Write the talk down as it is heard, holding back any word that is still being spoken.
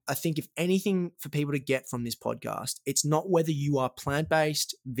I think if anything for people to get from this podcast, it's not whether you are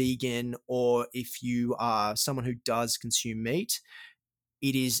plant-based, vegan, or if you are someone who does consume meat.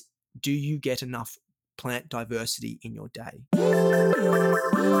 It is, do you get enough plant diversity in your day?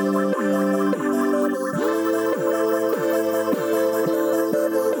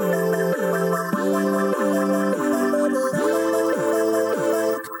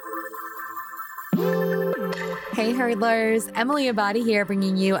 Hey hurdlers, Emily Abadi here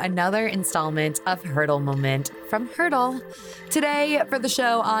bringing you another installment of Hurdle Moment from Hurdle. Today for the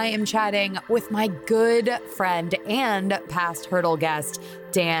show, I am chatting with my good friend and past Hurdle guest,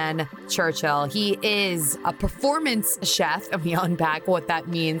 Dan Churchill. He is a performance chef, and we unpack what that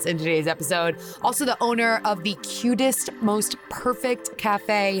means in today's episode. Also the owner of the cutest, most perfect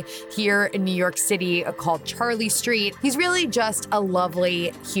cafe here in New York City called Charlie Street. He's really just a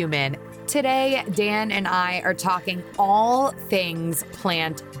lovely human. Today, Dan and I are talking all things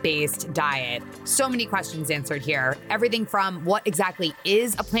plant-based diet. So many questions answered here. Everything from what exactly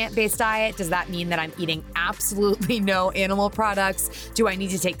is a plant-based diet? Does that mean that I'm eating absolutely no animal products? Do I need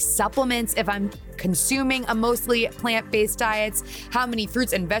to take supplements if I'm consuming a mostly plant-based diets? How many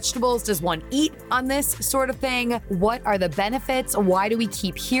fruits and vegetables does one eat on this sort of thing? What are the benefits? Why do we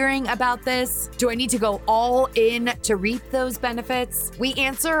keep hearing about this? Do I need to go all in to reap those benefits? We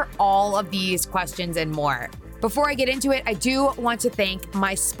answer all of these questions and more. Before I get into it, I do want to thank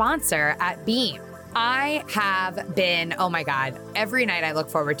my sponsor at Beam. I have been, oh my God, every night I look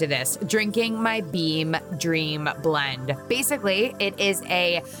forward to this, drinking my Beam Dream Blend. Basically, it is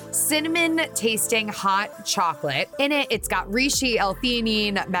a cinnamon tasting hot chocolate. In it, it's got reishi,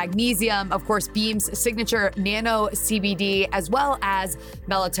 L-theanine, magnesium, of course, Beam's signature nano CBD, as well as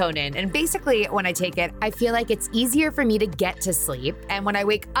melatonin. And basically, when I take it, I feel like it's easier for me to get to sleep. And when I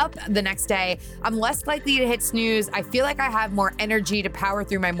wake up the next day, I'm less likely to hit snooze. I feel like I have more energy to power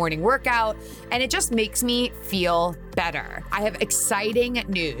through my morning workout. And it just makes me feel better. I have exciting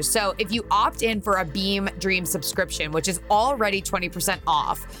news. So if you opt in for a Beam Dream subscription, which is already 20%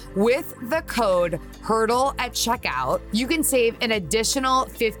 off, with the code HURDLE at checkout, you can save an additional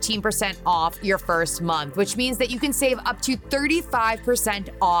 15% off your first month, which means that you can save up to 35%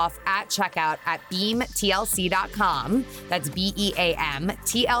 off at checkout at beamtlc.com. That's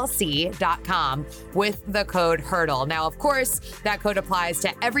BEAMTLC.com with the code HURDLE. Now, of course, that code applies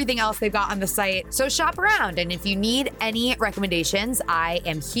to everything else they've got on the site. So shop around. And if you need any recommendations, I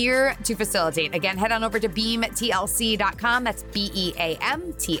am here to facilitate. Again, head on over to beamtlc.com. That's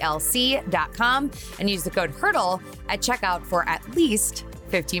BEAMTLC.com and use the code HURDLE at checkout for at least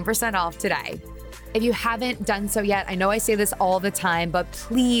 15% off today. If you haven't done so yet, I know I say this all the time, but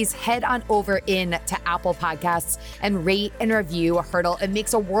please head on over in to Apple Podcasts and rate and review Hurdle. It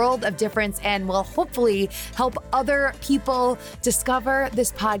makes a world of difference and will hopefully help other people discover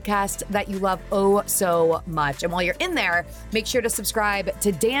this podcast that you love oh so much. And while you're in there, make sure to subscribe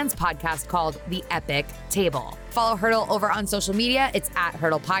to Dan's podcast called The Epic Table. Follow Hurdle over on social media. It's at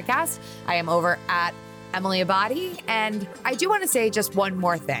Hurdle Podcast. I am over at Emily Abadi. And I do want to say just one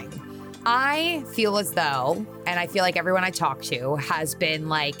more thing. I feel as though, and I feel like everyone I talk to has been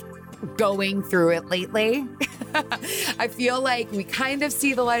like going through it lately. I feel like we kind of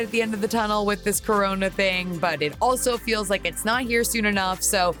see the light at the end of the tunnel with this corona thing, but it also feels like it's not here soon enough.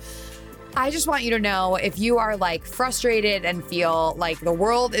 So I just want you to know, if you are like frustrated and feel like the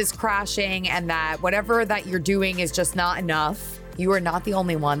world is crashing and that whatever that you're doing is just not enough, you are not the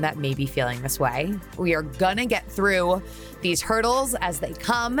only one that may be feeling this way. We are gonna get through these hurdles as they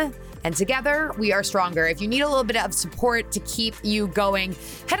come. And together, we are stronger. If you need a little bit of support to keep you going,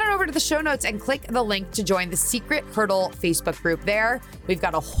 head on over to the show notes and click the link to join the Secret Hurdle Facebook group there. We've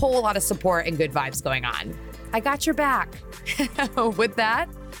got a whole lot of support and good vibes going on. I got your back. With that,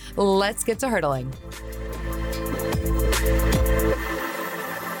 let's get to hurdling.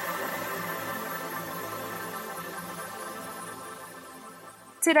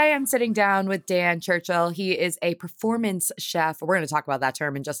 Today, I'm sitting down with Dan Churchill. He is a performance chef. We're going to talk about that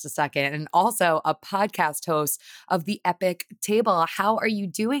term in just a second. And also a podcast host of The Epic Table. How are you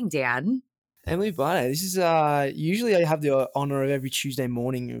doing, Dan? Emily Barnett, this is usually I have the honor of every Tuesday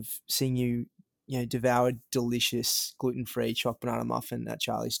morning of seeing you devour delicious gluten-free chocolate banana muffin at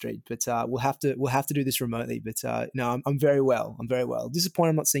Charlie Street. But we'll have to do this remotely. But no, I'm very well. I'm very well. Disappointed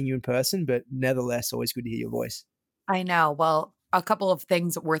I'm not seeing you in person, but nevertheless, always good to hear your voice. I know. Well, a couple of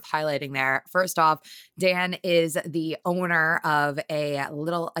things worth highlighting there. First off, Dan is the owner of a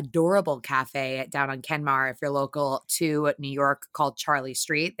little adorable cafe down on Kenmare, if you're local to New York, called Charlie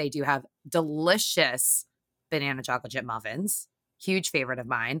Street. They do have delicious banana chocolate chip muffins. Huge favorite of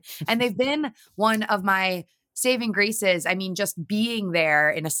mine. And they've been one of my saving graces, I mean, just being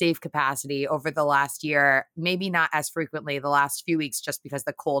there in a safe capacity over the last year, maybe not as frequently the last few weeks, just because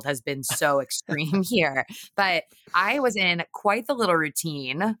the cold has been so extreme here. But I was in quite the little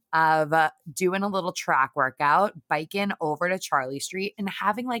routine of doing a little track workout, biking over to Charlie Street, and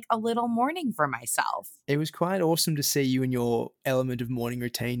having like a little morning for myself. It was quite awesome to see you in your element of morning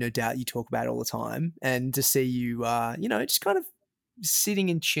routine. No doubt you talk about it all the time, and to see you, just kind of sitting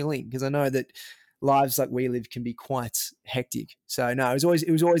and chilling, because I know that lives like we live can be quite hectic. So no, it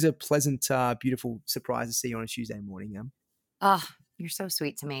was always a pleasant, beautiful surprise to see you on a Tuesday morning. Oh, you're so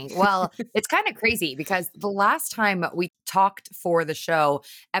sweet to me. Well, it's kind of crazy because the last time we talked for the show,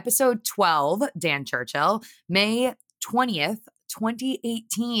 episode 12, Dan Churchill, May 20th,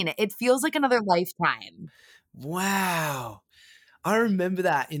 2018. It feels like another lifetime. Wow. I remember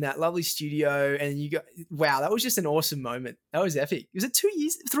that in that lovely studio, and wow, that was just an awesome moment. That was epic. Was it 2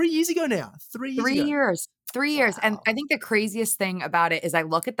 years, 3 years ago now? 3 years 3 ago. years. 3 years. And Wow. I think the craziest thing about it is I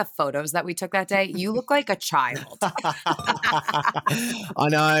look at the photos that we took that day. You look like a child. I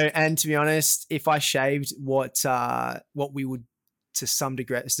know, and to be honest, if I shaved what we would to some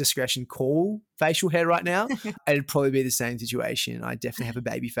degree discretion call facial hair right now, it'd probably be the same situation. I definitely have a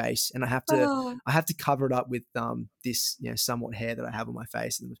baby face, and I have to Oh. I have to cover it up with this somewhat hair that I have on my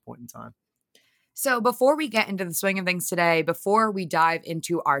face at this point in time. So, before we get into the swing of things today, before we dive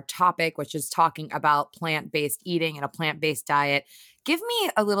into our topic, which is talking about plant based eating and a plant based diet, give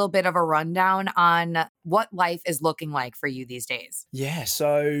me a little bit of a rundown on what life is looking like for you these days. Yeah,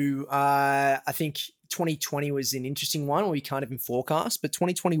 so I think 2020 was an interesting one where we kind of in forecast, but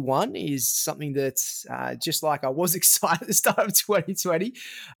 2021 is something that's just like I was excited at the start of 2020.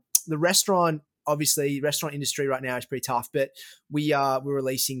 The restaurant industry right now is pretty tough, but we're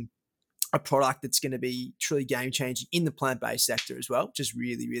releasing a product that's going to be truly game changing in the plant-based sector as well, which is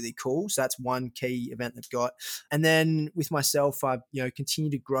really, really cool. So that's one key event they've got. And then with myself, I continue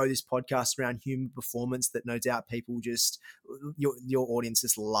to grow this podcast around human performance that no doubt people your audience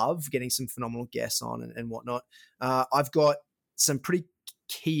just love, getting some phenomenal guests on and whatnot. I've got some pretty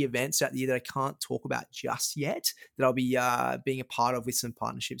key events out there that I can't talk about just yet that I'll be being a part of with some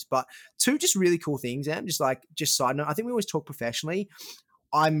partnerships. But two just really cool things, and just side note, I think we always talk professionally.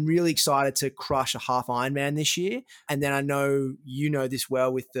 I'm really excited to crush a half Ironman this year, and then I know you know this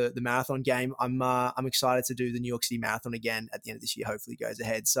well with the marathon game. I'm excited to do the New York City Marathon again at the end of this year. Hopefully, it goes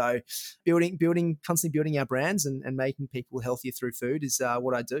ahead. So, constantly building our brands and making people healthier through food is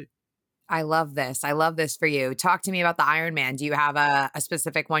what I do. I love this. I love this for you. Talk to me about the Ironman. Do you have a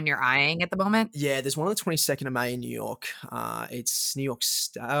specific one you're eyeing at the moment? Yeah, there's one on the 22nd of May in New York. It's New York.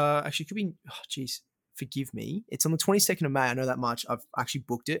 Actually, it could be. Oh, geez. Forgive me. It's on the 22nd of May. I know that much. I've actually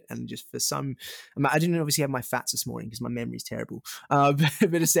booked it, and just for some, I didn't obviously have my fats this morning because my memory is terrible. But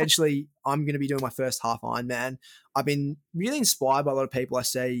essentially, I'm going to be doing my first half Ironman. I've been really inspired by a lot of people I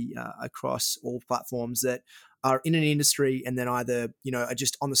see across all platforms that are in an industry and then either are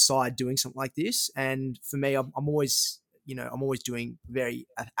just on the side doing something like this. And for me, I'm always I'm always doing very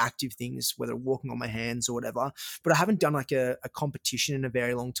active things, whether walking on my hands or whatever, but I haven't done like a competition in a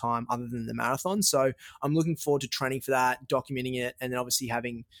very long time other than the marathon. So I'm looking forward to training for that, documenting it, and then obviously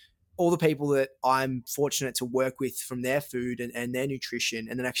having all the people that I'm fortunate to work with from their food and their nutrition,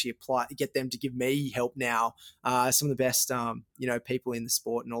 and then actually get them to give me help now. Some of the best, people in the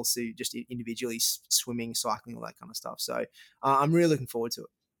sport, and also just individually swimming, cycling, all that kind of stuff. So I'm really looking forward to it.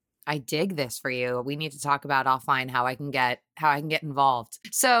 I dig this for you. We need to talk about offline how I can get involved.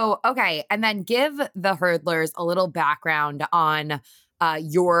 So, okay, and then give the hurdlers a little background on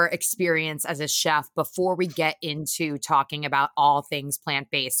your experience as a chef before we get into talking about all things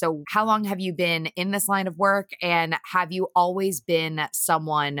plant-based. So, how long have you been in this line of work, and have you always been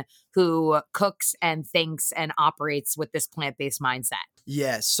someone who cooks and thinks and operates with this plant-based mindset?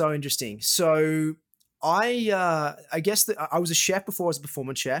 Yeah, so interesting. So I guess that I was a chef before I was a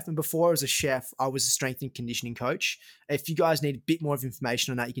performance chef, and before I was a chef, I was a strength and conditioning coach. If you guys need a bit more of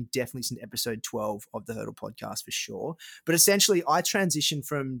information on that, you can definitely listen to episode 12 of the Hurdle podcast for sure. But essentially, I transitioned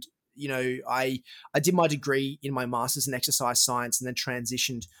from I did my degree in my master's in exercise science, and then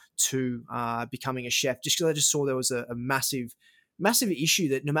transitioned to becoming a chef just because I just saw there was a massive issue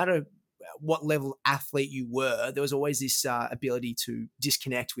that no matter what level athlete you were, there was always this ability to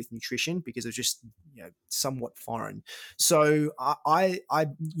disconnect with nutrition because it was just somewhat foreign. So I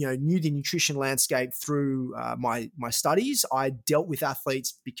knew the nutrition landscape through my studies. I dealt with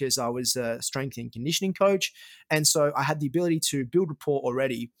athletes because I was a strength and conditioning coach, and so I had the ability to build rapport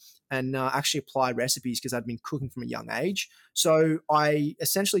already and actually apply recipes because I'd been cooking from a young age. So I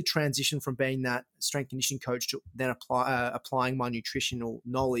essentially transitioned from being that strength conditioning coach to then applying my nutritional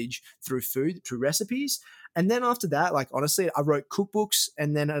knowledge through food, through recipes. And then after that, like honestly, I wrote cookbooks,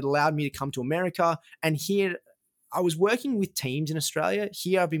 and then it allowed me to come to America. And here I was working with teams in Australia.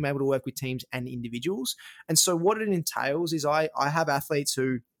 Here I've been able to work with teams and individuals. And so what it entails is I have athletes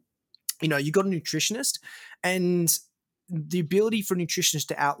who, you got a nutritionist, and the ability for a nutritionist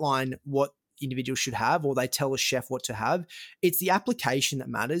to outline what individuals should have, or they tell a chef what to have. It's the application that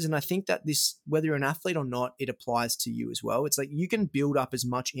matters. And I think that this, whether you're an athlete or not, it applies to you as well. It's like you can build up as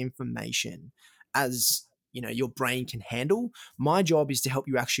much information as your brain can handle. My job is to help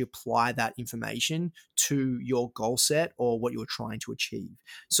you actually apply that information to your goal set or what you're trying to achieve.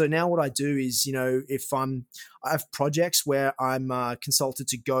 So now what I do is, if I have projects where I'm consulted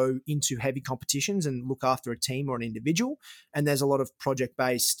to go into heavy competitions and look after a team or an individual, and there's a lot of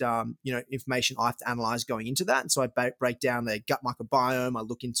project-based, information I have to analyze going into that. And so I break down their gut microbiome. I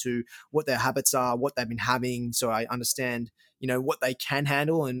look into what their habits are, what they've been having, so I understand what they can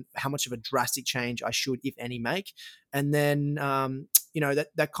handle and how much of a drastic change I should, if any, make. And then,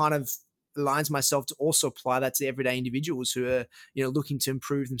 that kind of aligns myself to also apply that to everyday individuals who are, looking to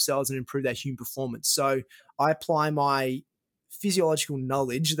improve themselves and improve their human performance. So I apply my physiological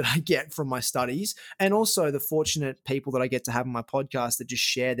knowledge that I get from my studies, and also the fortunate people that I get to have on my podcast that just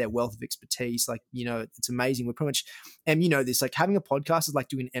share their wealth of expertise. Like, it's amazing. We're pretty much, and this, like having a podcast is like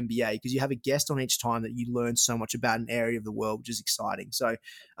doing an MBA, because you have a guest on each time that you learn so much about an area of the world, which is exciting. So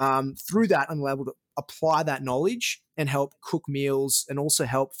through that, I'm able to apply that knowledge and help cook meals, and also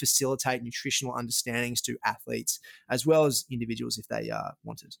help facilitate nutritional understandings to athletes as well as individuals if they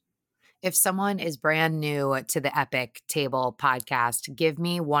wanted. If someone is brand new to the Epic Table podcast, give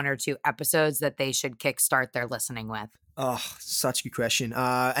me 1 or 2 episodes that they should kickstart their listening with. Oh, such a good question.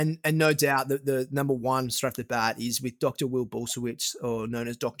 And no doubt that the number one straight off the bat is with Dr. Will Bulsiewicz, or known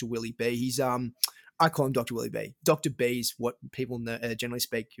as Dr. Willie B. He's I call him Dr. Willie B. Dr. B is what people generally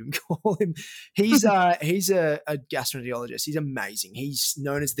speak and call him. He's a gastroenterologist. He's amazing. He's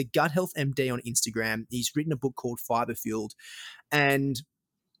known as the Gut Health MD on Instagram. He's written a book called Fiber Fueled, and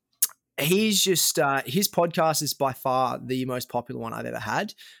he's just his podcast is by far the most popular one I've ever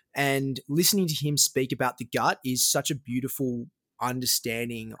had. And listening to him speak about the gut is such a beautiful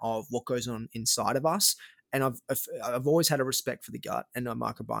understanding of what goes on inside of us. And I've always had a respect for the gut and our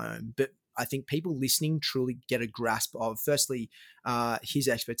microbiome, but I think people listening truly get a grasp of, firstly, his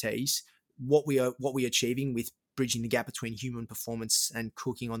expertise, what we're achieving with bridging the gap between human performance and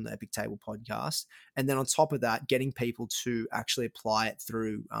cooking on the Epic Table podcast. And then on top of that, getting people to actually apply it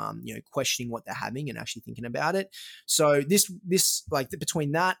through, questioning what they're having and actually thinking about it. So this like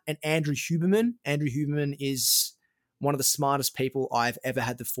between that and Andrew Huberman is one of the smartest people I've ever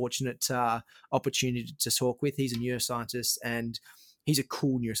had the fortunate opportunity to talk with. He's a neuroscientist, and he's a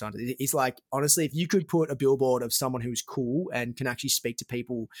cool neuroscientist. He's like, honestly, if you could put a billboard of someone who's cool and can actually speak to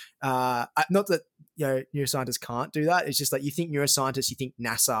people, not that neuroscientists can't do that. It's just like, you think neuroscientists, you think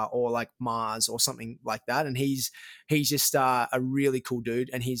NASA or like Mars or something like that. And he's just a really cool dude,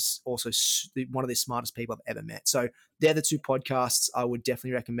 and he's also one of the smartest people I've ever met. So they're the 2 podcasts I would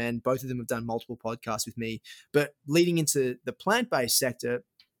definitely recommend. Both of them have done multiple podcasts with me. But leading into the plant-based sector,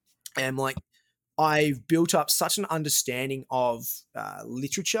 I've built up such an understanding of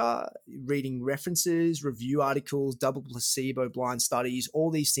literature, reading references, review articles, double placebo blind studies,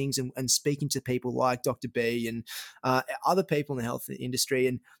 all these things, and speaking to people like Dr. B and other people in the health industry.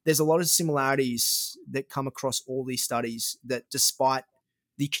 And there's a lot of similarities that come across all these studies, that despite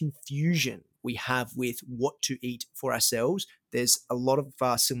the confusion we have with what to eat for ourselves, there's a lot of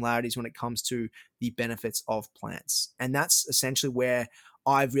similarities when it comes to the benefits of plants. And that's essentially where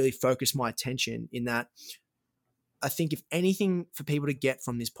I've really focused my attention, in that I think if anything for people to get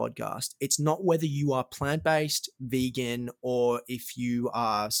from this podcast, it's not whether you are plant-based, vegan, or if you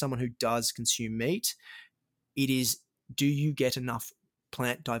are someone who does consume meat. It is, do you get enough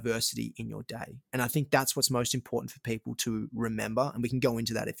plant diversity in your day? And I think that's what's most important for people to remember. And we can go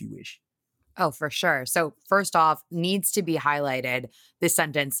into that if you wish. Oh, for sure. So first off, needs to be highlighted this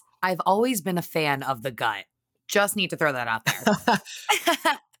sentence: I've always been a fan of the gut. Just need to throw that out there.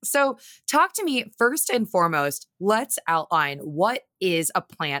 So talk to me first and foremost. Let's outline what is a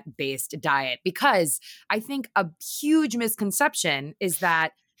plant-based diet, because I think a huge misconception is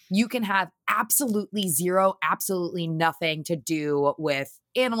that you can have absolutely zero, absolutely nothing to do with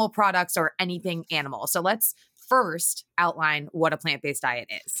animal products or anything animal. So let's first outline what a plant-based diet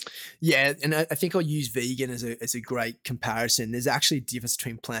is. Yeah, and I think I'll use vegan as a great comparison. There's actually a difference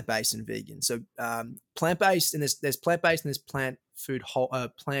between plant-based and vegan. So plant-based, and there's plant-based and there's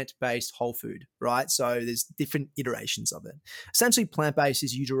plant-based whole food, right? So there's different iterations of it. Essentially, plant-based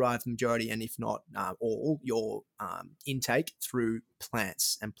is you derive the majority, and if not all, your intake through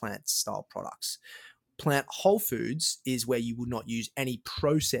plants and plant-style products. Plant whole foods is where you would not use any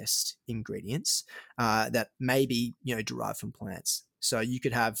processed ingredients that may be, derived from plants. So you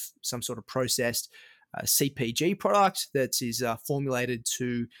could have some sort of processed CPG product that is formulated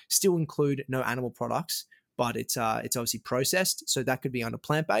to still include no animal products, but it's obviously processed. So that could be under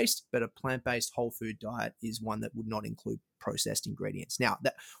plant-based, but a plant-based whole food diet is one that would not include processed ingredients. Now,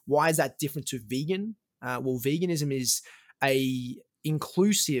 why is that different to vegan? Well, veganism is a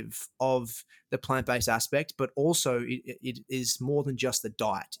inclusive of the plant-based aspect, but also it is more than just the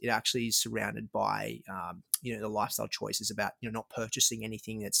diet. It actually is surrounded by the lifestyle choices about not purchasing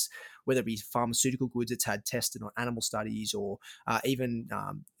anything that's, whether it be pharmaceutical goods that's had tested on animal studies, or even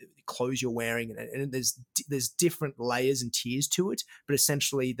clothes you're wearing, and there's different layers and tiers to it. But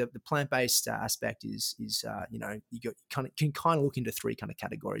essentially, the plant-based aspect is you can kind of look into three kind of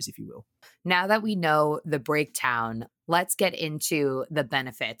categories, if you will. Now that we know the breakdown, let's get into the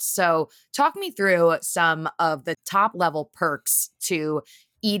benefits. So talk me through some of the top level perks to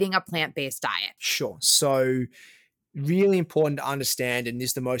eating a plant-based diet. Sure. So really important to understand, and this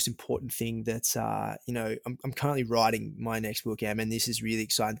is the most important thing that, I'm currently writing my next book, Em, and this is really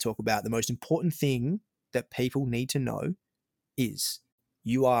exciting to talk about. The most important thing that people need to know is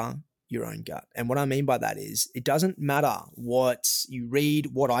you are your own gut. And what I mean by that is it doesn't matter what you read,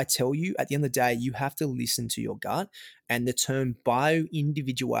 what I tell you. At the end of the day, you have to listen to your gut. And the term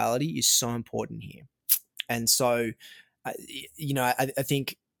bio-individuality is so important here. And so, I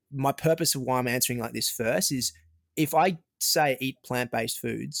think my purpose of why I'm answering like this first is, if I say eat plant-based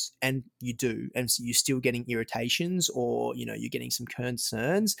foods and you do, and so you're still getting irritations, or, you're getting some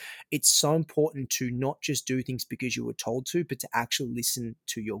concerns, it's so important to not just do things because you were told to, but to actually listen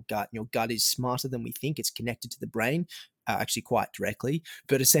to your gut. Your gut is smarter than we think. It's connected to the brain, actually quite directly,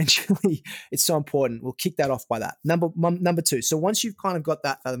 but essentially it's so important. We'll kick that off by that. Number two. So once you've kind of got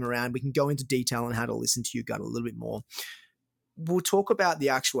that fathom around, we can go into detail on how to listen to your gut a little bit more. We'll talk about the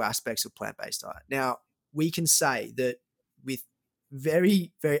actual aspects of plant-based diet. Now, we can say that with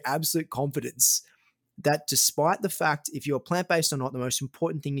very, very absolute confidence that despite the fact if you're plant-based or not, the most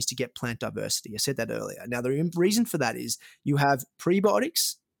important thing is to get plant diversity. I said that earlier. Now, the reason for that is you have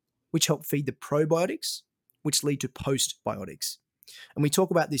prebiotics, which help feed the probiotics, which lead to postbiotics. And we talk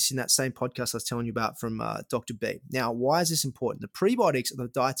about this in that same podcast I was telling you about from Dr. B. Now, why is this important? The prebiotics are the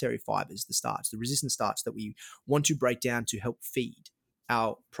dietary fibers, the starch, the resistant starch that we want to break down to help feed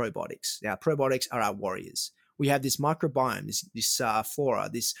our probiotics. Now, probiotics are our warriors. We have this microbiome, this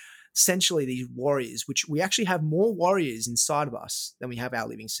flora, essentially these warriors, which we actually have more warriors inside of us than we have our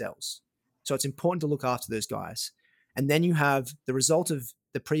living cells. So it's important to look after those guys. And then you have the result of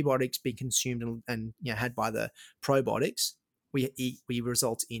the prebiotics being consumed and had by the probiotics. We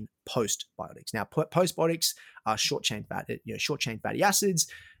result in postbiotics. Now, postbiotics are short chain fatty acids,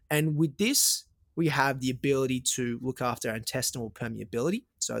 and with this, we have the ability to look after our intestinal permeability.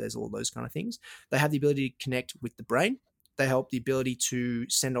 So there's all those kind of things. They have the ability to connect with the brain. They help the ability to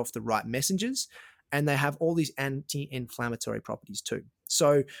send off the right messengers, and they have all these anti-inflammatory properties too.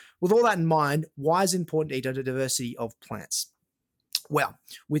 So with all that in mind, why is it important to eat a diversity of plants? Well,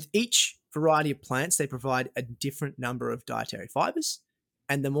 with each variety of plants, they provide a different number of dietary fibers,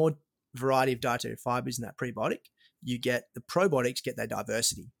 and the more variety of dietary fibers in that prebiotic, you get the probiotics get their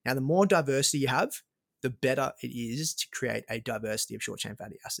diversity. Now, the more diversity you have, the better it is to create a diversity of short-chain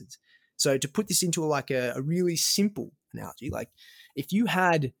fatty acids. So to put this into like a really simple analogy, like if you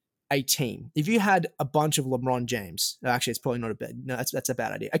had a team, if you had a bunch of LeBron James, actually it's probably not a bad, no, that's a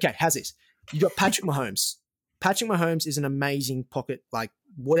bad idea. Okay, how's this? You got Patrick Mahomes. Patrick Mahomes is an amazing pocket, like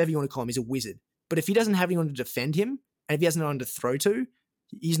whatever you want to call him, he's a wizard. But if he doesn't have anyone to defend him, and if he has no one to throw to,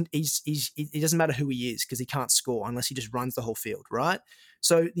 it doesn't matter who he is because he can't score unless he just runs the whole field, right?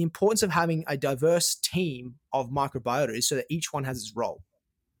 So the importance of having a diverse team of microbiota is so that each one has its role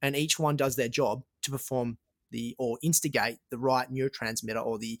and each one does their job to perform or instigate the right neurotransmitter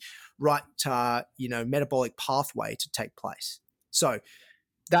or the right, metabolic pathway to take place. So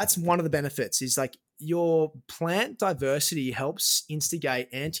that's one of the benefits is like your plant diversity helps instigate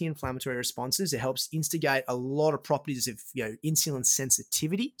anti-inflammatory responses. It helps instigate a lot of properties of, insulin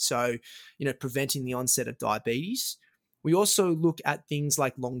sensitivity. So, preventing the onset of diabetes. We also look at things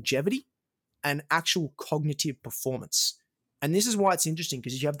like longevity and actual cognitive performance. And this is why it's interesting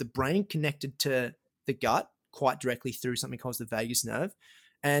because you have the brain connected to the gut quite directly through something called the vagus nerve.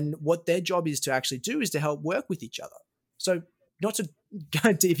 And what their job is to actually do is to help work with each other. So not to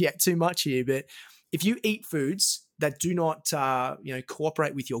go deviate too much here, but if you eat foods that do not,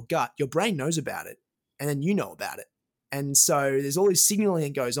 cooperate with your gut, your brain knows about it, and then you know about it. And so there's all this signaling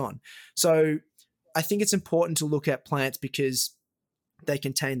that goes on. So I think it's important to look at plants because They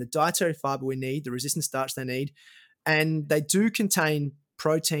contain the dietary fiber we need, the resistant starch they need, and they do contain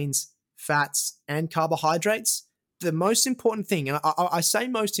proteins, fats, and carbohydrates. The most important thing, and I say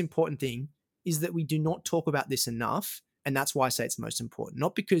most important thing, is that we do not talk about this enough. And that's why I say it's most important.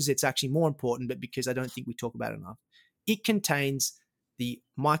 Not because it's actually more important, but because I don't think we talk about it enough. It contains the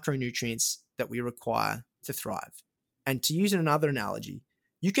micronutrients that we require to thrive. And to use another analogy,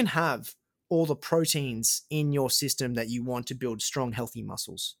 you can have all the proteins in your system that you want to build strong, healthy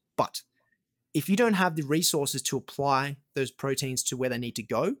muscles. But if you don't have the resources to apply those proteins to where they need to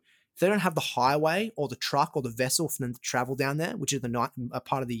go, if they don't have the highway or the truck or the vessel for them to travel down there, which is a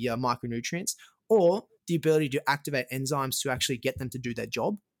part of the micronutrients, or the ability to activate enzymes to actually get them to do their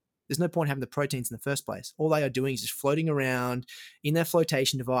job, there's no point having the proteins in the first place. All they are doing is just floating around in their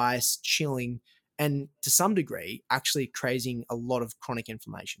flotation device, chilling, and to some degree, actually causing a lot of chronic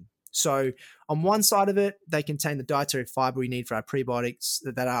inflammation. So on one side of it, they contain the dietary fiber we need for our prebiotics,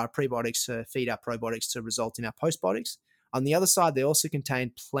 that are prebiotics to feed our probiotics to result in our postbiotics. On the other side, they also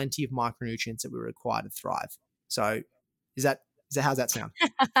contain plenty of micronutrients that we require to thrive. So how's that sound?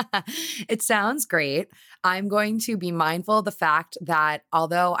 It sounds great. I'm going to be mindful of the fact that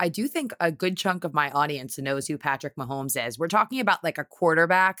although I do think a good chunk of my audience knows who Patrick Mahomes is, we're talking about like a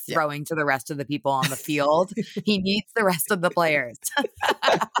quarterback throwing to the rest of the people on the field. He needs the rest of the players.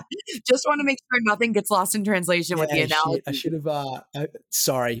 Just want to make sure nothing gets lost in translation with the analogy. I should have,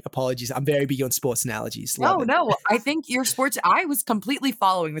 sorry, apologies. I'm very big on sports analogies. No, I think I was completely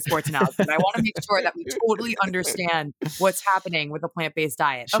following the sports analogy, but I want to make sure that we totally understand what's happening with a plant-based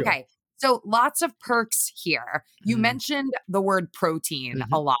diet. Sure. Okay. So lots of perks here. You mentioned the word protein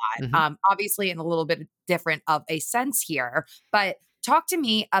a lot, obviously in a little bit different of a sense here, but talk to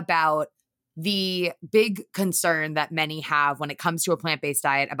me about the big concern that many have when it comes to a plant-based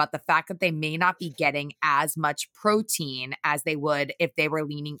diet about the fact that they may not be getting as much protein as they would if they were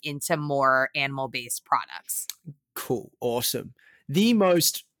leaning into more animal-based products. Cool. Awesome. The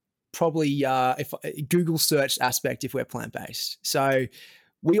most probably if Google search aspect if we're plant-based. So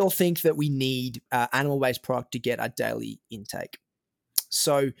we all think that we need animal-based product to get our daily intake.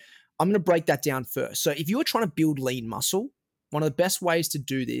 So I'm going to break that down first. So if you're trying to build lean muscle, one of the best ways to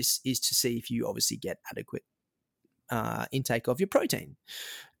do this is to see if you obviously get adequate intake of your protein.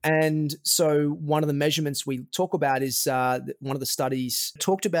 And so one of the measurements we talk about is one of the studies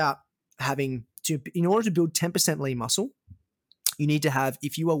talked about in order to build 10% lean muscle, you need to have,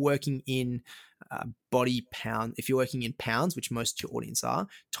 if you are working in if you're working in pounds, which most of your audience are,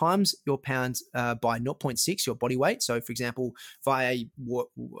 times your pounds by 0.6, your body weight. So for example, what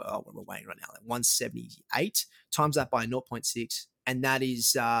we're weighing right now, like 178, times that by 0.6. And that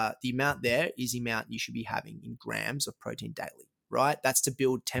is the amount there is the amount you should be having in grams of protein daily, right? That's to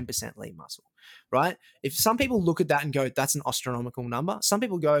build 10% lean muscle, right? If some people look at that and go, that's an astronomical number. Some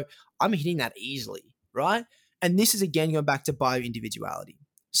people go, I'm hitting that easily, right? And this is again going back to bio-individuality.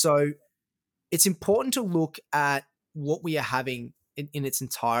 So it's important to look at what we are having in its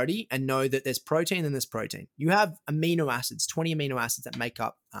entirety and know that there's protein and there's protein. You have amino acids, 20 amino acids that make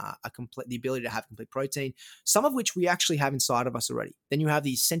up the ability to have complete protein, some of which we actually have inside of us already. Then you have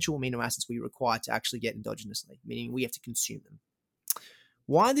the essential amino acids we require to actually get endogenously, meaning we have to consume them.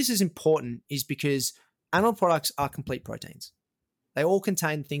 Why this is important is because animal products are complete proteins. They all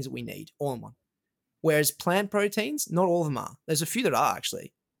contain things that we need, all in one. Whereas plant proteins, not all of them are. There's a few that are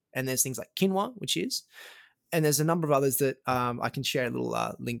actually. And there's things like quinoa, which is, and there's a number of others that I can share a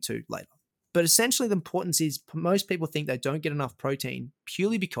little link to later. But essentially the importance is most people think they don't get enough protein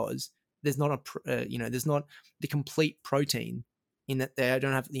purely because there's not there's not the complete protein in that they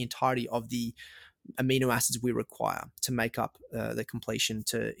don't have the entirety of the amino acids we require to make up the completion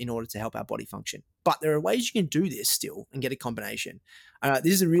in order to help our body function. But there are ways you can do this still and get a combination.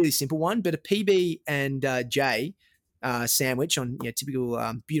 This is a really simple one, but a PB and J sandwich on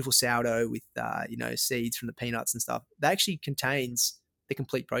typical beautiful sourdough with seeds from the peanuts and stuff, that actually contains the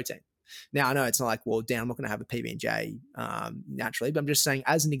complete protein. Now I know it's not like, well, Dan, I'm not going to have a PB&J naturally, but I'm just saying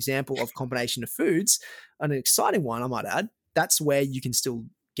as an example of combination of foods, an exciting one I might add, that's where you can still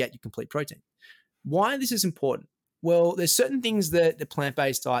get your complete protein. Why this is important? Well, there's certain things that the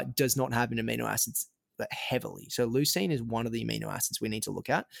plant-based diet does not have in amino acids heavily. So leucine is one of the amino acids we need to look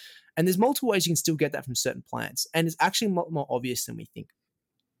at. And there's multiple ways you can still get that from certain plants. And it's actually a lot more obvious than we think.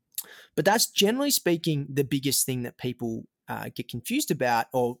 But that's generally speaking the biggest thing that people get confused about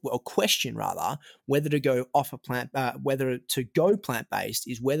or question rather, whether to go off a whether to go plant-based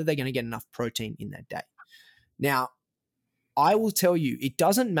is whether they're going to get enough protein in their day. Now, I will tell you, it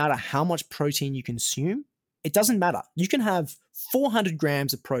doesn't matter how much protein you consume. It doesn't matter. You can have 400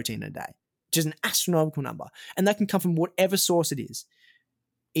 grams of protein a day, which is an astronomical number. And that can come from whatever source it is.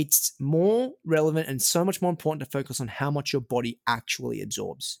 it's more relevant and so much more important to focus on how much your body actually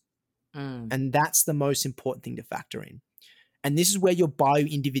absorbs. Mm. And that's the most important thing to factor in. And this is where your bio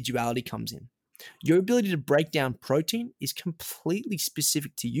individuality comes in. Your ability to break down protein is completely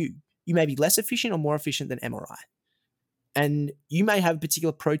specific to you. You may be less efficient or more efficient than MRI. And you may have a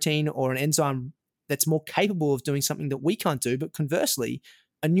particular protein or an enzyme that's more capable of doing something that we can't do. But conversely,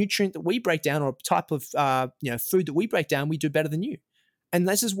 a nutrient that we break down or a type of food that we break down, we do better than you. And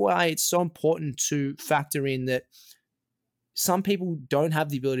this is why it's so important to factor in that some people don't have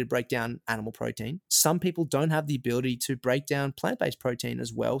the ability to break down animal protein. Some people don't have the ability to break down plant-based protein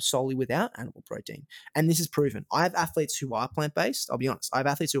as well, solely without animal protein. And this is proven. I have athletes who are plant-based. I'll be honest. I have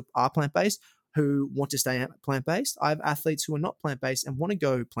athletes who are plant-based who want to stay plant-based. I have athletes who are not plant-based and want to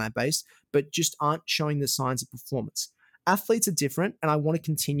go plant-based, but just aren't showing the signs of performance. Athletes are different, and I want to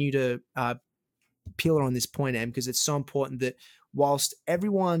continue to peel on this point, Em, because it's so important that whilst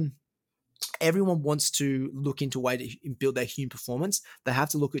everyone wants to look into a way to build their human performance, they have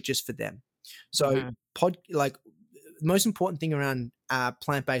to look at just for them. So the most important thing around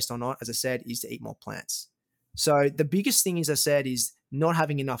plant-based or not, as I said, is to eat more plants. So the biggest thing, as I said, is not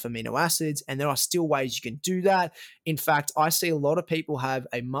having enough amino acids, and there are still ways you can do that. In fact, I see a lot of people have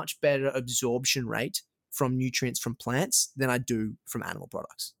a much better absorption rate from nutrients from plants than I do from animal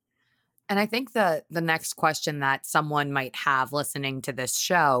products. And I think the next question that someone might have listening to this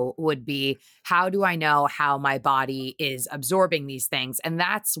show would be, how do I know how my body is absorbing these things? And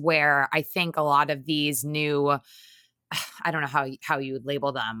that's where I think a lot of these new, I don't know how you would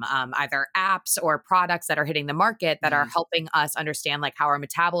label them, either apps or products that are hitting the market that are helping us understand like how our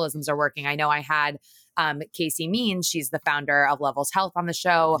metabolisms are working. I know I had Casey Means, she's the founder of Levels Health on the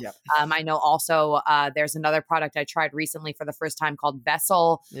show. Yep. I know also there's another product I tried recently for the first time called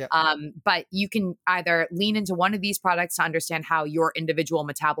Vessel. Yep. But you can either lean into one of these products to understand how your individual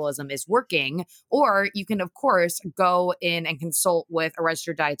metabolism is working, or you can, of course, go in and consult with a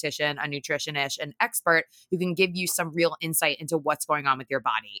registered dietitian, a nutritionist, an expert who can give you some real insight into what's going on with your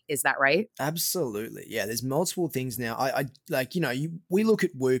body. Is that right? Absolutely. Yeah, there's multiple things now. I like, we look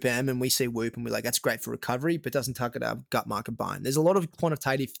at Whoop, Em, and we see Whoop and we're like, that's great for recovery, but doesn't target our gut microbiome. There's a lot of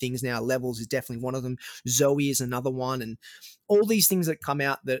quantitative things now. Levels is definitely one of them. Zoe is another one. And all these things that come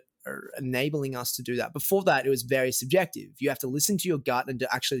out that are enabling us to do that. Before that, it was very subjective. You have to listen to your gut and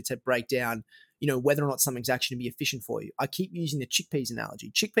to break down, whether or not something's actually going to be efficient for you. I keep using the chickpeas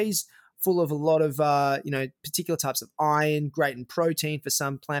analogy. Chickpeas full of a lot of, particular types of iron, great in protein for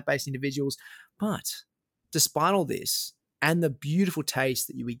some plant-based individuals. But despite all this and the beautiful taste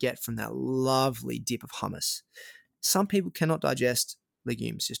that you would get from that lovely dip of hummus, some people cannot digest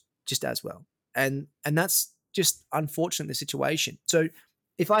legumes just as well. And that's just unfortunate, the situation. So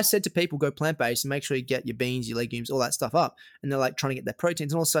if I said to people, go plant-based and make sure you get your beans, your legumes, all that stuff up, and they're like trying to get their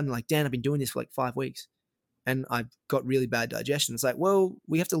proteins, and all of a sudden like, Dan, I've been doing this for like 5 weeks and I've got really bad digestion. It's like, well,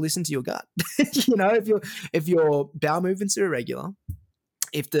 we have to listen to your gut. If your bowel movements are irregular,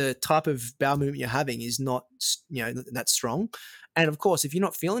 if the type of bowel movement you're having is not, that strong, and of course, if you're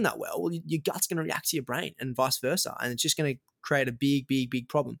not feeling that well, your gut's going to react to your brain and vice versa, and it's just going to create a big, big, big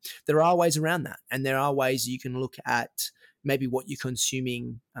problem. There are ways around that, and there are ways you can look at maybe what you're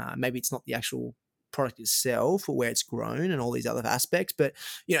consuming. Maybe it's not the actual product itself or where it's grown and all these other aspects, but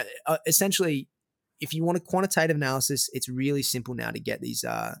essentially, if you want a quantitative analysis, it's really simple now to get these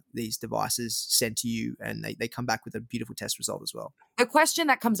devices sent to you, and they come back with a beautiful test result as well. The question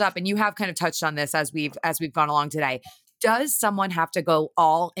that comes up, and you have kind of touched on this as we've gone along today, does someone have to go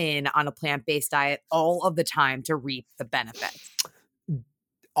all in on a plant-based diet all of the time to reap the benefits?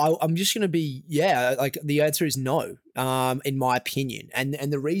 I'm just going to be, like the answer is no, in my opinion.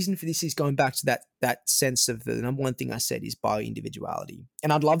 And the reason for this is going back to that sense of the number one thing I said is bio-individuality.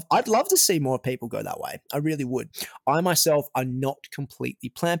 And I'd love to see more people go that way. I really would. I myself are not completely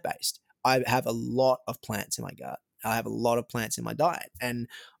plant-based. I have a lot of plants in my gut. I have a lot of plants in my diet. And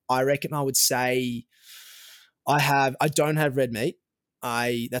I reckon I would say I don't have red meat.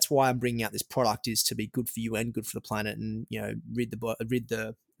 That's why I'm bringing out this product, is to be good for you and good for the planet, and rid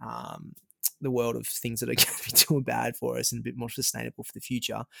the world of things that are going to be too bad for us and a bit more sustainable for the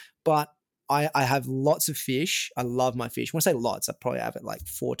future. But I have lots of fish. I love my fish. When I say lots, I probably have it like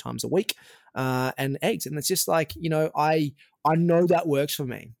 4 times a week, and eggs. And it's just like, I know that works for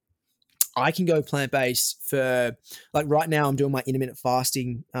me. I can go plant-based for, like right now I'm doing my intermittent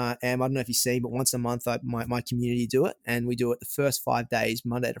fasting. I don't know if you've seen, but once a month my community do it, and we do it the first 5 days,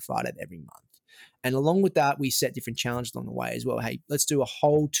 Monday to Friday of every month. And along with that, we set different challenges along the way as well. Hey, let's do a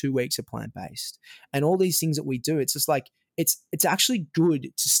whole 2 weeks of plant-based. And all these things that we do, it's just like, it's actually good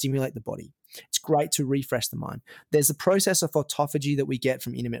to stimulate the body. It's great to refresh the mind. There's the process of autophagy that we get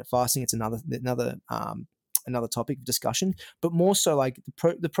from intermittent fasting. It's another topic of discussion, but more so like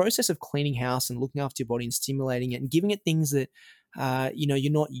the process of cleaning house and looking after your body and stimulating it and giving it things that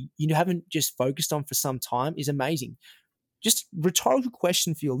you haven't just focused on for some time is amazing. Just rhetorical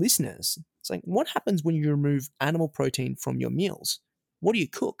question for your listeners. It's like, what happens when you remove animal protein from your meals? What do you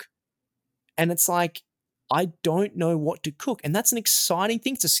cook? And it's like, I don't know what to cook. And that's an exciting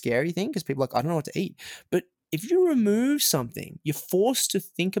thing. It's a scary thing because people are like, I don't know what to eat. But if you remove something, you're forced to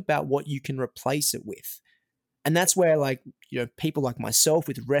think about what you can replace it with. And that's where, like, people like myself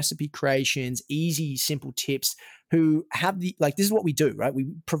with recipe creations, easy, simple tips, who have this is what we do, right? We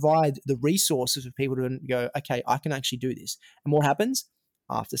provide the resources for people to go, okay, I can actually do this. And what happens?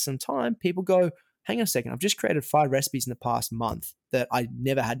 After some time, people go, hang on a second, I've just created 5 recipes in the past month that I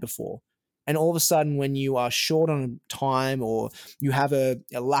never had before. And all of a sudden, when you are short on time or you have a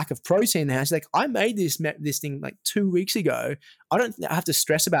lack of protein in the house, like, I made this thing like 2 weeks ago. I don't have to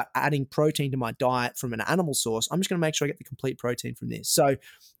stress about adding protein to my diet from an animal source. I'm just going to make sure I get the complete protein from this. So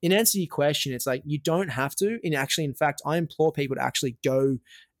in answer to your question, it's like, you don't have to. And actually, in fact, I implore people to actually go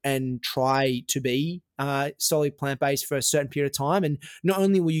and try to be solely plant-based for a certain period of time. And not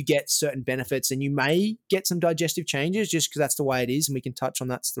only will you get certain benefits, and you may get some digestive changes just because that's the way it is. And we can touch on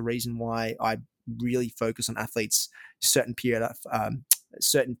that's the reason why I really focus on athletes certain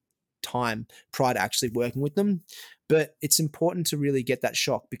time prior to actually working with them. But it's important to really get that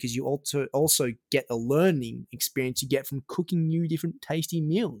shock because you also get a learning experience you get from cooking new different tasty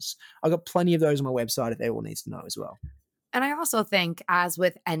meals. I've got plenty of those on my website if everyone needs to know as well. And I also think, as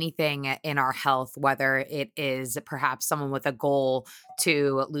with anything in our health, whether it is perhaps someone with a goal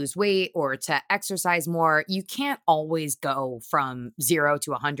to lose weight or to exercise more, you can't always go from 0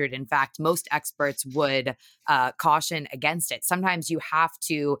 to 100. In fact, most experts would caution against it. Sometimes you have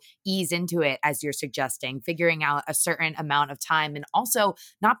to ease into it, as you're suggesting, figuring out a certain amount of time, and also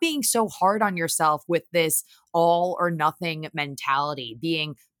not being so hard on yourself with this all or nothing mentality,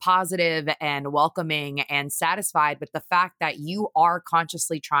 being positive and welcoming and satisfied with the fact that you are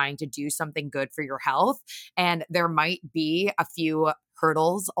consciously trying to do something good for your health. And there might be a few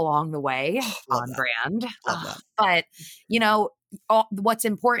hurdles along the way. Love On that. brand. Love that. But, what's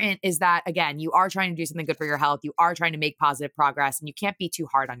important is that, again, you are trying to do something good for your health. You are trying to make positive progress, and you can't be too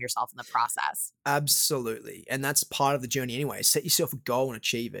hard on yourself in the process. Absolutely. And that's part of the journey anyway. Set yourself a goal and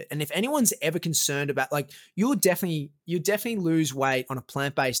achieve it. And if anyone's ever concerned about, like, you'll definitely lose weight on a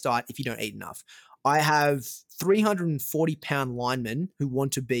plant-based diet if you don't eat enough. I have 340-pound linemen who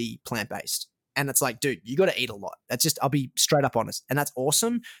want to be plant-based. And it's like, dude, you got to eat a lot. I'll be straight up honest. And that's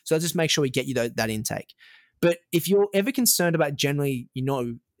awesome. So just make sure we get you that intake. But if you're ever concerned about generally,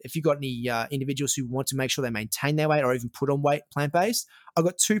 if you've got any individuals who want to make sure they maintain their weight or even put on weight plant-based, I've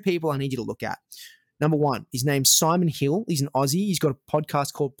got 2 people I need you to look at. Number 1, his name's Simon Hill. He's an Aussie. He's got a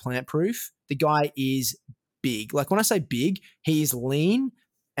podcast called Plant Proof. The guy is big. Like, when I say big, he is lean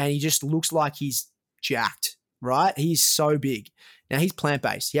and he just looks like he's jacked, right? He's so big. Now, he's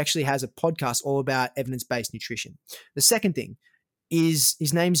plant-based. He actually has a podcast all about evidence-based nutrition. The second thing is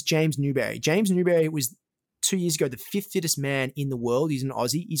his name's James Newberry. James Newberry was 2 years ago the 5th fittest man in the world. He's an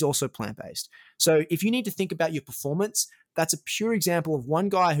Aussie. He's also plant-based. So if you need to think about your performance, that's a pure example of one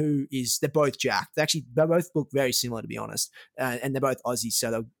guy they're both jacked. They both look very similar, to be honest. And they're both Aussies,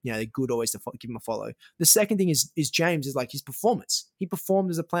 so they're good always to give him a follow. The second thing is James is like his performance. He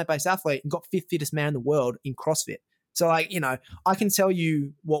performed as a plant-based athlete and got 5th fittest man in the world in CrossFit. So, I can tell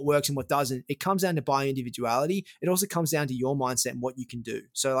you what works and what doesn't. It comes down to bio-individuality. It also comes down to your mindset and what you can do.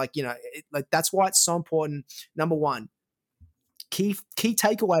 So, that's why it's so important. Number 1, key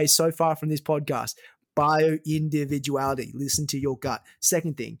takeaways so far from this podcast: bio-individuality. Listen to your gut.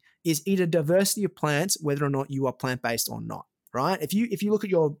 Second thing is eat a diversity of plants, whether or not you are plant-based or not. Right? If you look at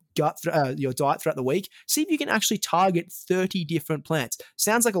your your diet throughout the week, see if you can actually target 30 different plants.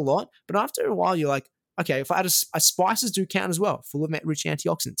 Sounds like a lot, but after a while, you're like, okay, if I add spices do count as well, full of rich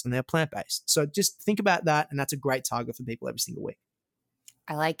antioxidants, and they're plant-based. So just think about that, and that's a great target for people every single week.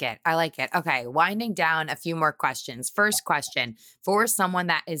 I like it. Okay, winding down a few more questions. First question, for someone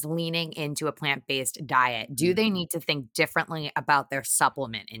that is leaning into a plant-based diet, do they need to think differently about their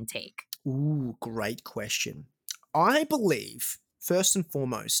supplement intake? Ooh, great question. I believe, first and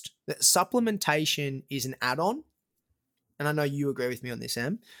foremost, that supplementation is an add-on, and I know you agree with me on this,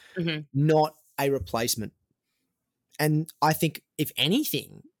 Em, not a replacement. And I think, if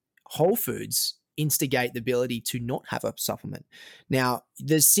anything, whole foods instigate the ability to not have a supplement. Now,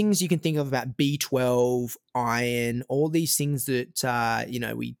 there's things you can think of about B12, iron, all these things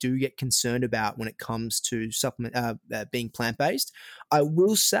that we do get concerned about when it comes to supplement being plant-based. I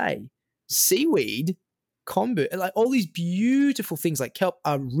will say seaweed, kombu, like all these beautiful things like kelp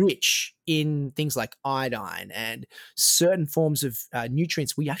are rich in things like iodine and certain forms of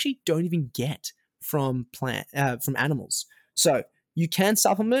nutrients we actually don't even get from animals. So you can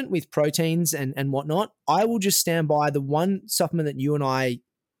supplement with proteins and whatnot. I will just stand by the one supplement that you and I,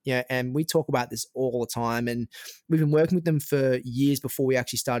 and we talk about this all the time, and we've been working with them for years before we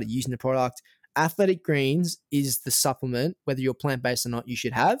actually started using the product. Athletic Greens is the supplement, whether you're plant-based or not, you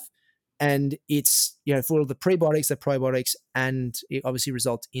should have. And it's, for the prebiotics, the probiotics, and it obviously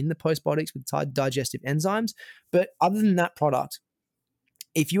results in the postbiotics with digestive enzymes. But other than that product,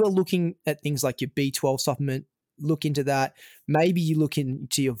 if you are looking at things like your B12 supplement, look into that. Maybe you look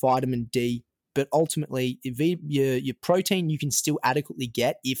into your vitamin D, but ultimately your protein you can still adequately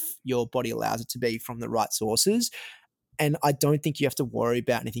get if your body allows it to be from the right sources. And I don't think you have to worry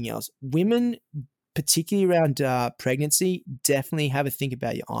about anything else. Women, particularly around pregnancy, definitely have a think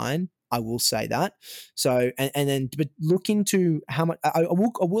about your iron. I will say that. So, but look into how much. I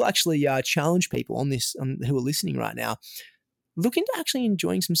will actually challenge people on this, who are listening right now. Look into actually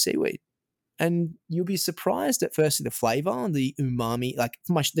enjoying some seaweed, and you'll be surprised at firstly the flavor and the umami. Like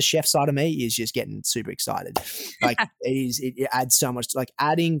the chef side of me is just getting super excited. Like it adds so much. Like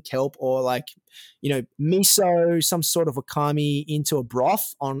adding kelp or miso, some sort of wakame into a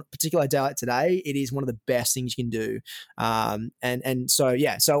broth on a particular day like today. It is one of the best things you can do.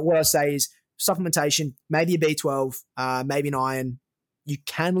 So what I say is supplementation, maybe a B12, maybe an iron. You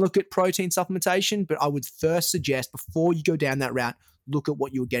can look at protein supplementation, but I would first suggest before you go down that route, look at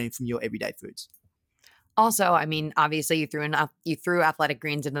what you're getting from your everyday foods. Also, I mean, obviously you threw Athletic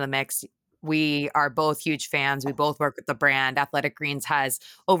Greens into the mix. We are both huge fans. We both work with the brand. Athletic Greens has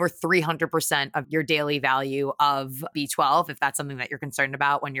over 300% of your daily value of B12, if that's something that you're concerned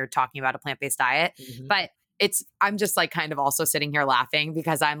about when you're talking about a plant-based diet. Mm-hmm. But I'm just like kind of also sitting here laughing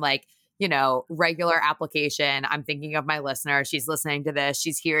because I'm like, regular application. I'm thinking of my listener. She's listening to this.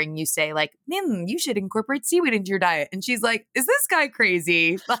 She's hearing you say like, you should incorporate seaweed into your diet. And she's like, is this guy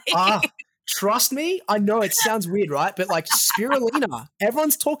crazy? Trust me. I know it sounds weird, right? But like spirulina,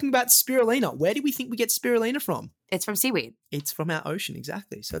 everyone's talking about spirulina. Where do we think we get spirulina from? It's from seaweed. It's from our ocean.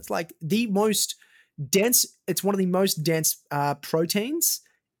 Exactly. So it's like the most dense, it's one of the most dense proteins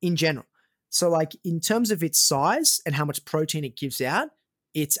in general. So like in terms of its size and how much protein it gives out,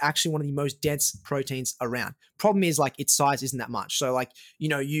 it's actually one of the most dense proteins around. Problem is like its size isn't that much. So like,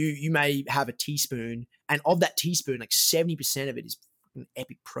 you may have a teaspoon, and of that teaspoon, like 70% of it is an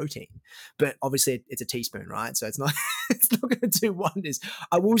epic protein, but obviously it's a teaspoon, right? So it's not going to do wonders.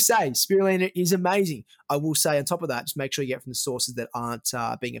 I will say spirulina is amazing. I will say on top of that, just make sure you get from the sources that aren't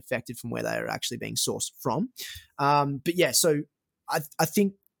being affected from where they are actually being sourced from. But yeah, so I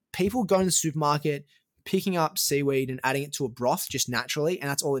think people go to the supermarket, picking up seaweed and adding it to a broth just naturally, and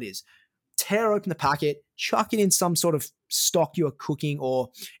that's all it is. Tear open the packet, chuck it in some sort of stock you're cooking, or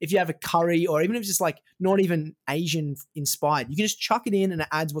if you have a curry, or even if it's just like not even Asian inspired, you can just chuck it in and it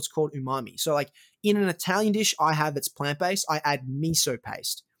adds what's called umami. So like in an Italian dish I have that's plant-based, I add miso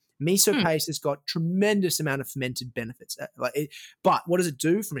paste. Miso paste has got tremendous amount of fermented benefits. But what does it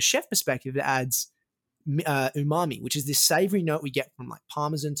do from a chef perspective? It adds umami, which is this savory note we get from like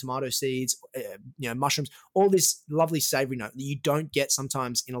parmesan, tomato seeds, mushrooms, all this lovely savory note that you don't get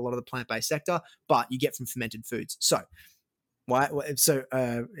sometimes in a lot of the plant-based sector, but you get from fermented foods. So back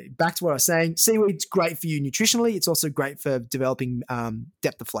to what I was saying, seaweed's great for you nutritionally. It's also great for developing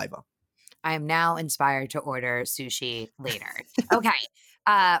depth of flavor. I am now inspired to order sushi later. Okay.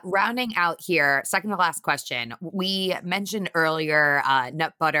 Rounding out here, second to last question. We mentioned earlier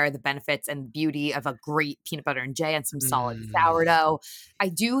nut butter, the benefits and beauty of a great peanut butter and jam and some solid sourdough. I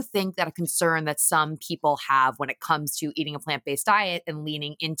do think that a concern that some people have when it comes to eating a plant-based diet and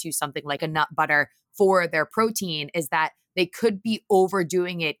leaning into something like a nut butter for their protein is that they could be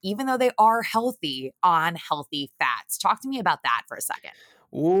overdoing it, even though they are healthy on healthy fats. Talk to me about that for a second.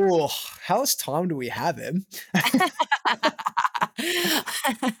 Oh, how much time do we have, him?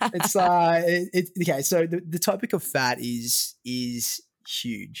 It's okay. So the topic of fat is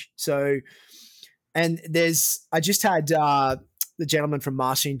huge. So, and I just had the gentleman from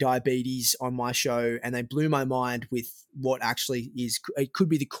Mastering Diabetes on my show, and they blew my mind with what actually it could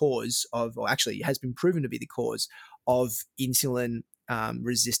be the cause of, or actually has been proven to be the cause of insulin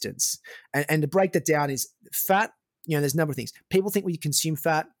resistance. And to break that down is fat. There's a number of things. People think we consume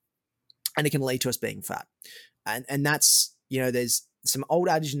fat and it can lead to us being fat. And that's, there's some old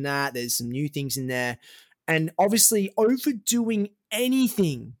adage in that. There's some new things in there. And obviously overdoing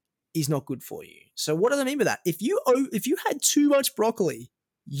anything is not good for you. So what do I mean by that? If you had too much broccoli,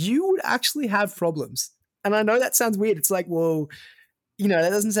 you would actually have problems. And I know that sounds weird. It's like, well, that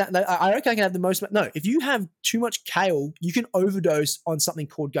doesn't sound, I reckon I can have the most. No, if you have too much kale, you can overdose on something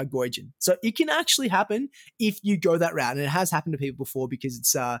called guygoigen. So it can actually happen if you go that route. And it has happened to people before because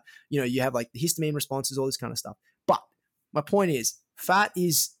it's, you have like the histamine responses, all this kind of stuff. But my point is, fat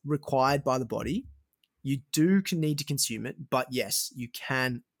is required by the body. You do need to consume it, but yes, you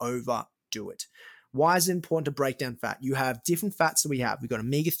can overdo it. Why is it important to break down fat? You have different fats that we have. We've got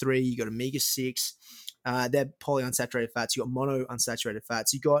omega-3, you got omega-6, they're polyunsaturated fats. You got monounsaturated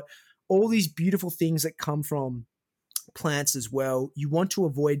fats. You got all these beautiful things that come from plants as well. You want to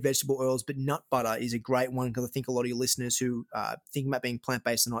avoid vegetable oils, but nut butter is a great one because I think a lot of your listeners who think about being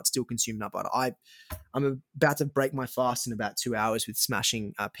plant-based or not still consume nut butter. I'm about to break my fast in about 2 hours with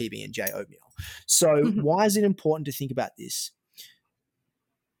smashing PB&J oatmeal. So why is it important to think about this?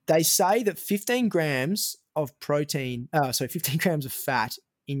 They say that 15 grams of 15 grams of fat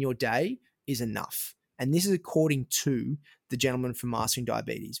in your day is enough. And this is according to the gentleman from Mastering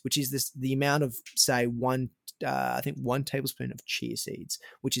Diabetes, which is the amount of, say, one tablespoon of chia seeds,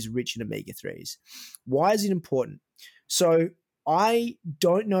 which is rich in omega-3s. Why is it important? So I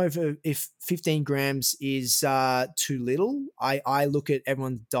don't know if 15 grams is too little. I look at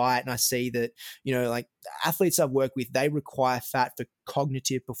everyone's diet and I see that, like athletes I've worked with, they require fat for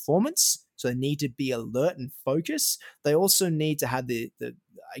cognitive performance. So they need to be alert and focus. They also need to have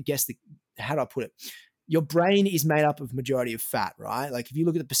how do I put it? Your brain is made up of majority of fat, right? Like if you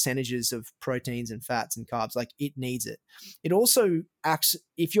look at the percentages of proteins and fats and carbs, like it needs it. It also acts,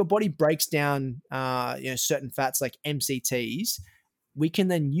 if your body breaks down, certain fats like MCTs, we can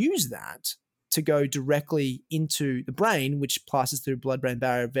then use that to go directly into the brain, which passes through blood-brain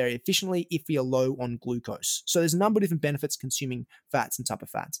barrier very efficiently if we are low on glucose. So there's a number of different benefits consuming fats and type of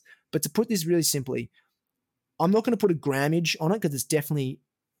fats. But to put this really simply, I'm not going to put a grammage on it because it's definitely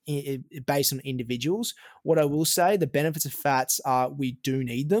based on individuals. What I will say, the benefits of fats are we do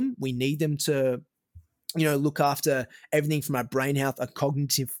need them. We need them to, look after everything from our brain health, our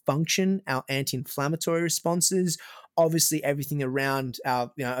cognitive function, our anti-inflammatory responses, obviously everything around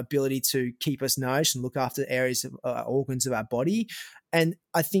our ability to keep us nourished and look after areas of organs of our body. And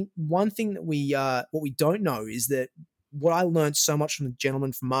I think one thing that what we don't know is that what I learned so much from the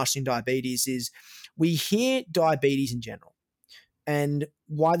gentleman from Mastering Diabetes is we hear diabetes in general. And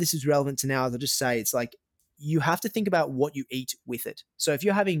why this is relevant to now, I'll just say it's like you have to think about what you eat with it. So if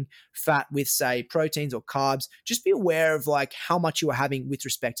you're having fat with, say, proteins or carbs, just be aware of like how much you are having with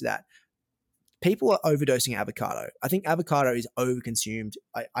respect to that. People are overdosing avocado. I think avocado is overconsumed.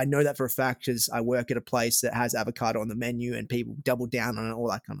 I know that for a fact because I work at a place that has avocado on the menu and people double down on it,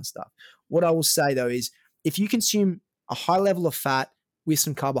 all that kind of stuff. What I will say though is if you consume a high level of fat with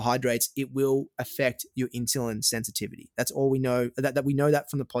some carbohydrates, it will affect your insulin sensitivity. That's all we know. That we know that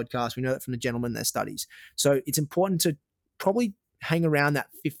from the podcast. We know that from the gentlemen, their studies. So it's important to probably hang around that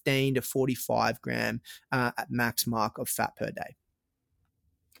 15 to 45 gram at max mark of fat per day.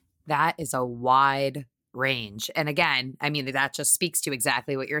 That is a wide range. And again, I mean, that just speaks to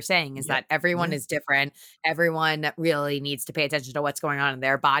exactly what you're saying is that everyone is different. Everyone really needs to pay attention to what's going on in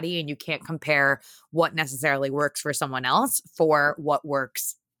their body. And you can't compare what necessarily works for someone else for what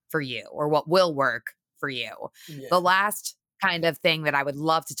works for you or what will work for you. Yeah. The last kind of thing that I would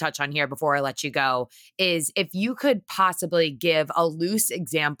love to touch on here before I let you go is if you could possibly give a loose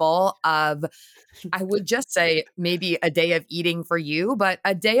example of, I would just say maybe a day of eating for you, but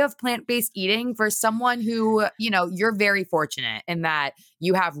a day of plant-based eating for someone who, you're very fortunate in that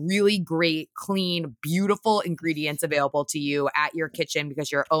you have really great, clean, beautiful ingredients available to you at your kitchen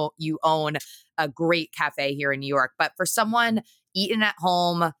because you own a great cafe here in New York. But for someone eating at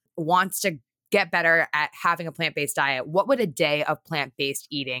home, wants to get better at having a plant-based diet, what would a day of plant-based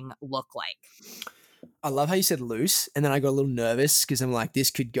eating look like? I love how you said loose, and then I got a little nervous because I'm like,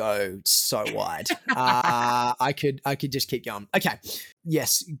 this could go so wide. I could just keep going. Okay.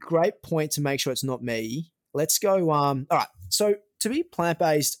 Yes, great point to make sure it's not me. Let's go. All right. So to be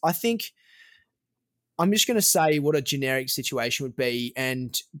plant-based, I think I'm just going to say what a generic situation would be,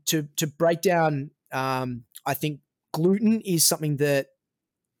 and to break down, I think gluten is something that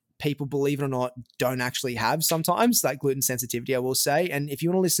people, believe it or not, don't actually have sometimes, like gluten sensitivity, I will say. And if you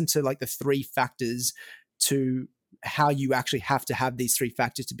want to listen to like the 3 factors to how you actually have to have these 3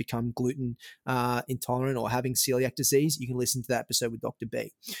 factors to become gluten intolerant or having celiac disease, you can listen to that episode with Dr.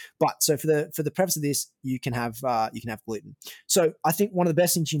 B. But so for the preface of this, you can have gluten. So I think one of the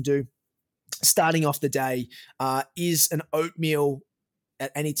best things you can do starting off the day is an oatmeal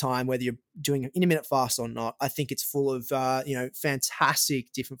at any time, whether you're doing an intermittent fast or not. I think it's full of,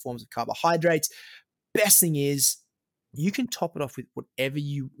 fantastic different forms of carbohydrates. Best thing is you can top it off with whatever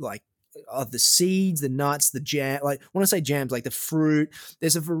you like. The seeds, the nuts, the jam. Like when I say jams, like the fruit,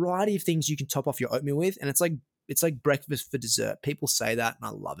 there's a variety of things you can top off your oatmeal with, and it's like breakfast for dessert. People say that, and I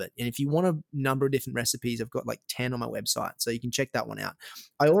love it. And if you want a number of different recipes, I've got like 10 on my website, so you can check that one out.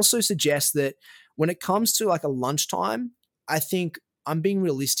 I also suggest that when it comes to like a lunchtime, I think I'm being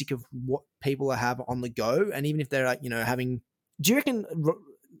realistic of what people have on the go, and even if they're like having. Do you reckon?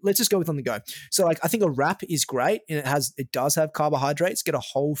 Let's just go with on the go. So like I think a wrap is great and it does have carbohydrates. Get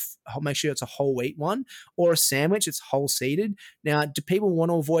make sure it's a whole wheat one, or a sandwich, it's whole seeded. Now, do people want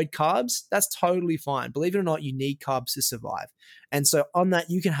to avoid carbs? That's totally fine. Believe it or not, you need carbs to survive. And so on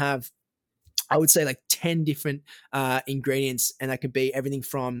that, you can have, I would say, like 10 different ingredients, and that could be everything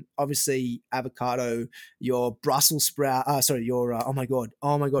from obviously avocado, your Brussels sprout,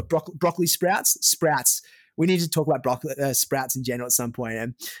 broccoli sprouts. We need to talk about broccoli sprouts in general at some point.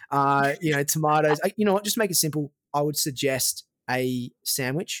 And, tomatoes. You know what? Just make it simple. I would suggest a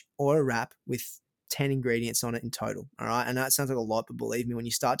sandwich or a wrap with 10 ingredients on it in total. All right. And that sounds like a lot, but believe me, when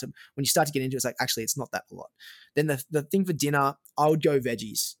you start to get into it, it's like, actually, it's not that a lot. Then the thing for dinner, I would go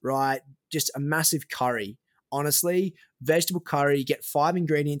veggies, right? Just a massive curry. Honestly, vegetable curry, get 5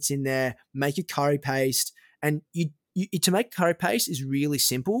 ingredients in there, make a curry paste. And to make curry paste is really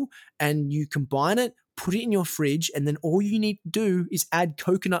simple, and you combine it, put it in your fridge, and then all you need to do is add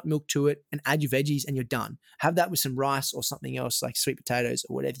coconut milk to it and add your veggies, and you're done. Have that with some rice or something else like sweet potatoes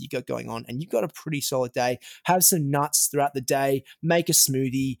or whatever you got going on, and you've got a pretty solid day. Have some nuts throughout the day. Make a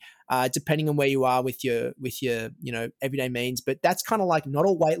smoothie, depending on where you are with your everyday means. But that's kind of like not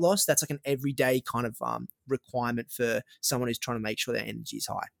all weight loss. That's like an everyday kind of requirement for someone who's trying to make sure their energy is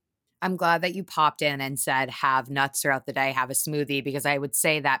high. I'm glad that you popped in and said have nuts throughout the day, have a smoothie, because I would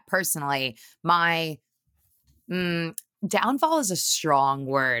say that personally, my downfall is a strong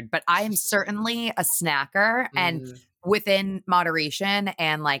word, but I am certainly a snacker and within moderation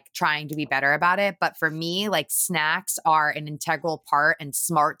and like trying to be better about it. But for me, like snacks are an integral part, and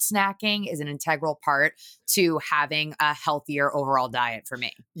smart snacking is an integral part to having a healthier overall diet for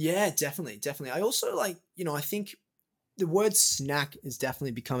me. Yeah, definitely. Definitely. I also I think the word snack has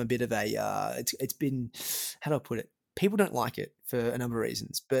definitely become a bit of a, it's been, how do I put it? People don't like it for a number of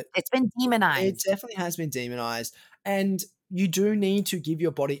reasons, but it's been demonized. It definitely has been demonized. And you do need to give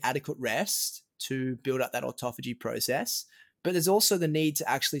your body adequate rest to build up that autophagy process. But there's also the need to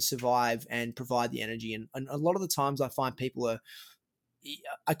actually survive and provide the energy. And a lot of the times I find people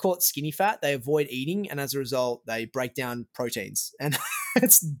I call it skinny fat. They avoid eating, and as a result, they break down proteins. And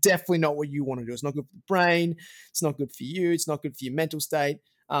it's definitely not what you want to do. It's not good for the brain. It's not good for you. It's not good for your mental state.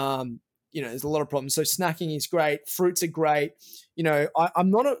 There's a lot of problems. So snacking is great. Fruits are great.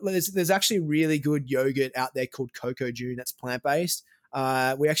 There's actually a really good yogurt out there called Coco June that's plant-based.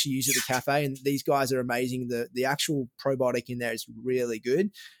 We actually use it at the cafe, and these guys are amazing. The actual probiotic in there is really good.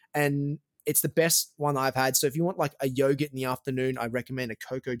 And it's the best one I've had. So if you want like a yogurt in the afternoon, I recommend a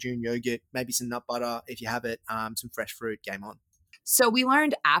Coco June yogurt, maybe some nut butter if you have it, some fresh fruit, game on. So we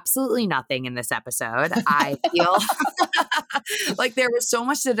learned absolutely nothing in this episode. I feel like there was so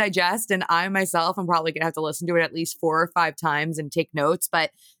much to digest, and I myself am probably going to have to listen to it at least 4 or 5 times and take notes. But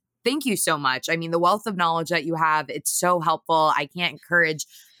thank you so much. I mean, the wealth of knowledge that you have, it's so helpful. I can't encourage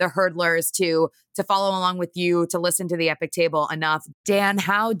the hurdlers to follow along with you, to listen to the Epic Table enough. Dan,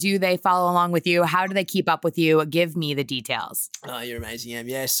 how do they follow along with you? How do they keep up with you? Give me the details. Oh, you're amazing, Em.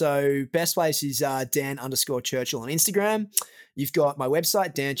 Yeah, so best place is Dan_Churchill on Instagram. You've got my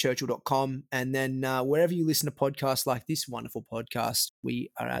website, danchurchill.com. And then wherever you listen to podcasts like this wonderful podcast,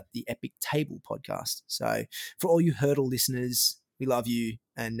 we are at the Epic Table podcast. So for all you hurdle listeners, we love you.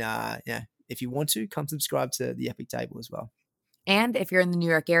 And if you want to, come subscribe to the Epic Table as well. And if you're in the New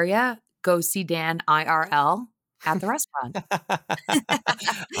York area, go see Dan IRL at the restaurant.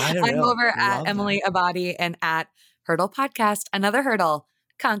 I'm over at Emily Abadi and at Hurdle Podcast. Another hurdle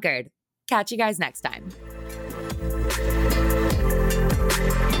conquered. Catch you guys next time.